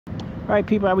Alright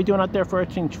people, how we doing out there?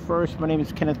 First things first, my name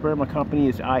is Kenneth Bird. My company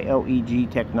is Ileg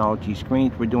Technology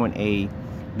Screens. We're doing a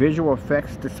visual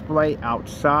effects display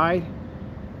outside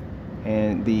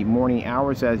in the morning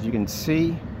hours. As you can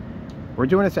see, we're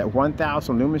doing this at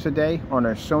 1,000 lumens a day on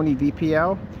our Sony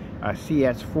VPL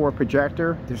CS4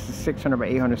 projector. This is 600 by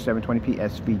 800 720p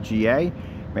SVGA.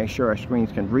 Make sure our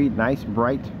screens can read nice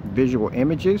bright visual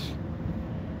images.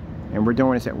 And we're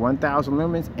doing this at 1,000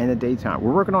 lumens in the daytime.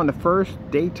 We're working on the first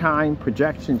daytime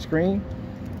projection screen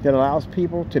that allows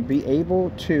people to be able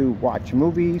to watch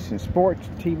movies and sports,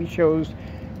 TV shows,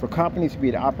 for companies to be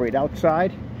able to operate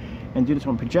outside and do this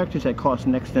on projectors that cost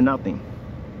next to nothing.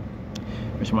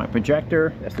 There's my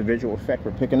projector. That's the visual effect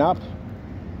we're picking up.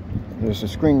 There's a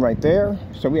screen right there.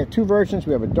 So we have two versions.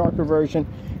 We have a darker version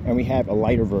and we have a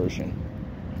lighter version.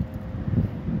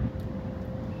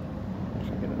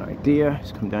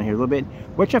 Let's come down here a little bit,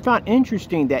 which I found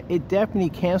interesting, that it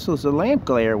definitely cancels the lamp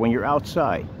glare when you're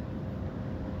outside.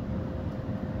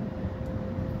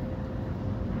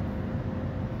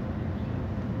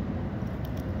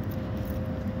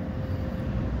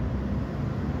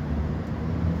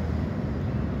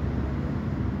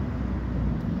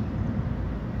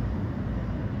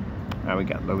 Now we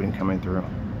got loading coming through.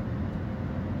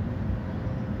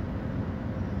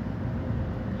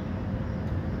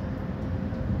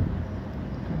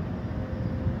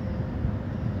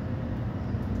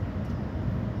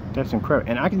 That's incredible.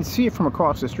 And I can see it from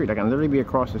across the street. I can literally be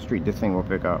across the street. This thing will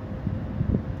pick up.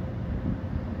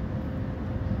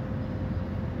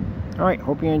 Alright,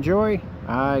 hope you enjoy.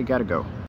 I gotta go.